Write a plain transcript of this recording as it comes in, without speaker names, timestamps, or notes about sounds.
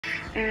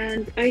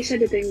and I said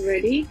that I'm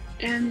ready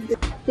and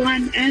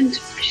plan, and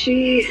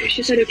she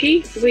said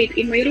okay, wait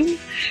in my room.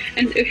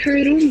 And her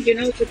room,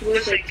 it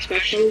was like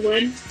special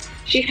one.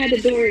 She had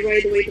a door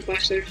right away to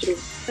pastor's room.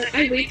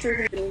 I wait for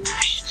her room,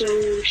 so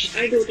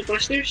I go to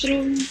pastor's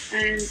room,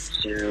 and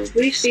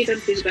we sit on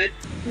his bed.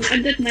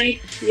 And that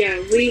night, yeah,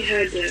 we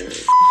had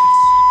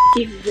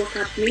he woke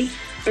up me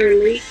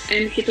early,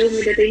 and he told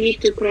me that I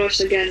need to cross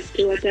again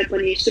to a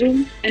Japanese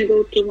room and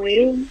go to my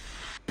room,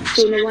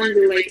 so no one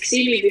will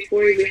see me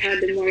before we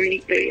had the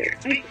morning prayer.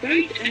 I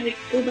cried and I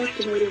go back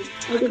to my room.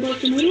 I go back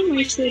to my room,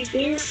 I stayed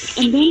there,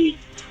 and then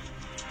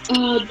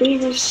there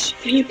was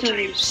few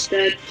times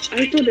that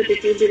I thought that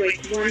it will be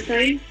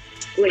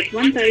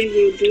one time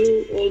you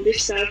do all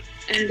this stuff,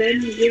 and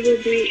then he will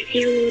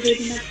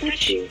already not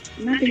touch you.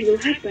 Nothing will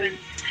happen.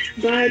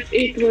 But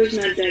it was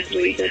not that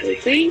way that I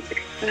think.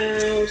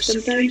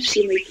 Sometimes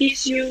he may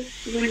kiss you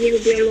when you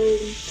will be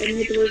alone, and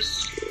it was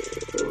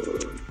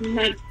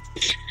not.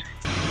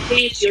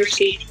 It's your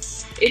secret.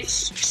 It's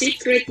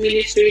secret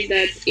ministry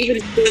that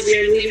even though we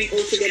are living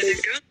all together,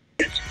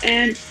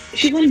 and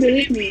she won't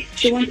believe me.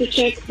 She wants to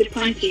check the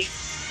panty.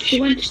 She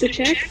wants to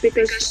check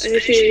because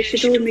she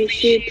told me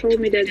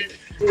that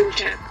we'll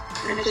check.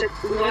 And I said,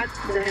 what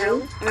the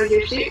hell are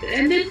you saying?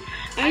 And then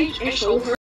I show her.